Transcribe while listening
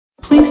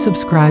Please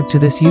subscribe to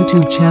this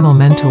YouTube channel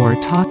Mentor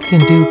Talk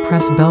and do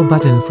press bell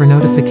button for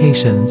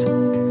notifications.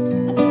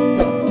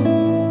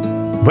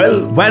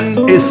 Well,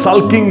 when a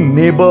sulking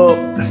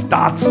neighbor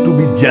starts to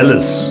be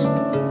jealous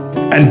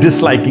and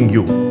disliking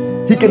you,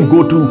 he can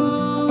go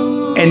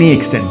to any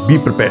extent. Be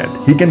prepared.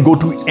 He can go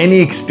to any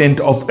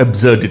extent of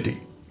absurdity.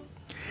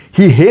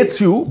 He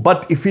hates you,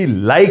 but if he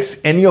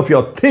likes any of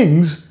your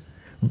things,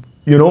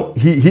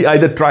 he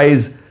either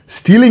tries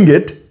stealing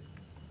it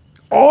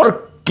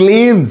or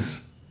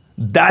claims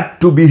that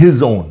to be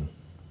his own.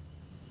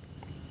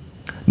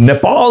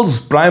 Nepal's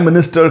Prime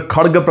Minister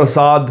Khadga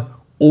Prasad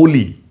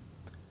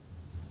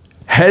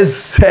has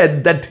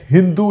said that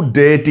Hindu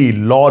deity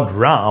Lord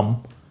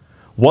Ram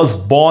was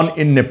born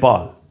in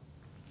Nepal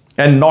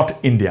and not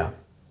India,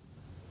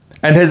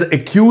 and has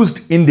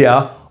accused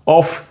India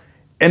of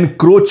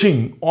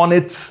encroaching on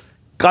its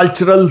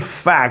cultural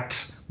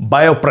facts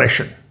by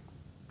oppression.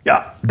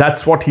 Yeah,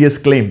 that's what he has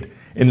claimed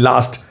in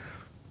last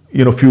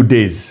few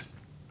days.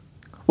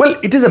 Well,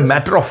 it is a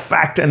matter of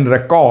fact and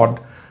record,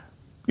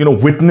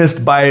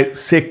 witnessed by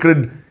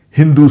sacred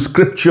Hindu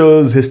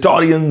scriptures,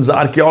 historians,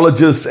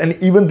 archaeologists, and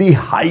even the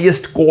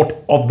highest court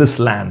of this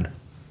land,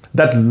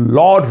 that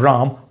Lord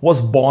Ram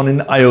was born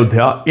in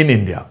Ayodhya in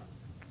India.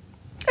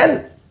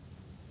 And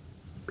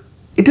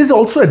it is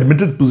also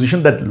admitted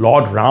position that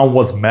Lord Ram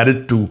was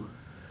married to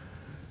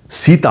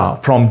Sita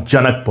from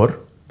Janakpur,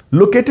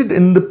 located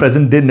in the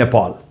present-day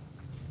Nepal.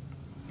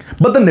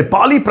 But the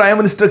Nepali Prime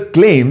Minister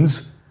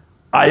claims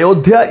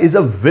Ayodhya is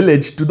a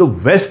village to the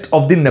west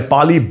of the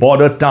Nepali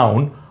border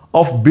town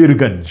of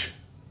Birganj,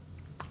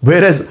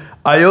 whereas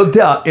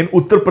Ayodhya in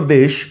Uttar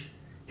Pradesh,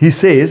 he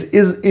says,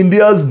 is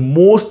India's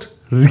most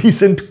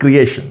recent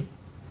creation.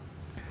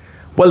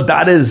 Well,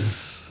 that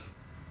is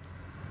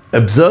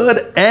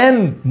absurd,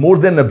 and more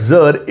than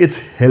absurd, it's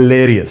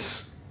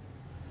hilarious.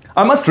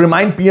 I must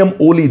remind PM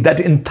Oli that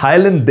in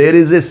Thailand there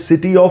is a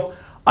city of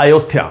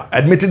Ayodhya,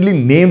 admittedly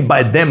named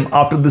by them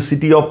after the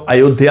city of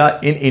Ayodhya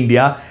in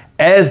India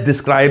as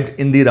described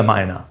in the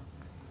Ramayana.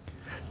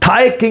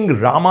 Thai King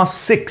Rama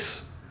VI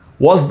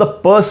was the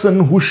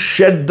person who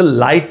shed the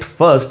light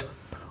first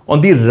on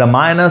the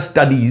Ramayana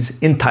studies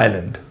in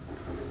Thailand.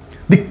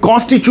 The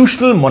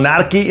constitutional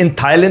monarchy in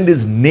Thailand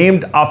is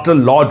named after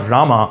Lord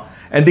Rama,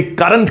 and the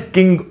current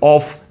king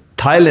of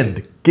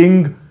Thailand,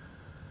 King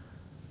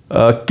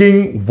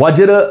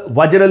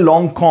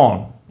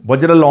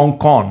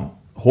Vajiralongkorn,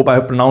 hope I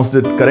have pronounced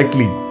it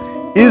correctly,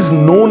 is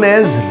known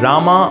as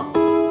Rama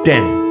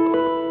X.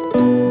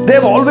 They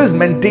have always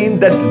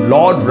maintained that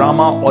Lord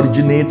Rama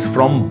originates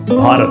from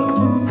Bharat,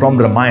 from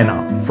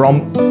Ramayana,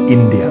 from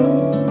India.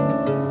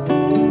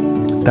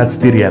 That's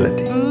the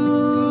reality.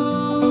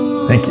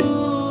 Thank you.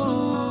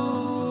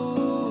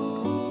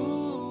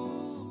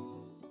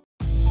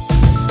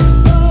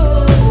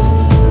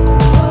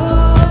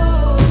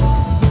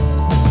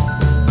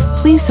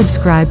 Please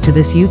subscribe to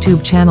this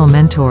YouTube channel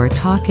Mentor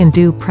Talk and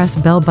do press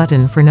bell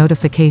button for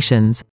notifications.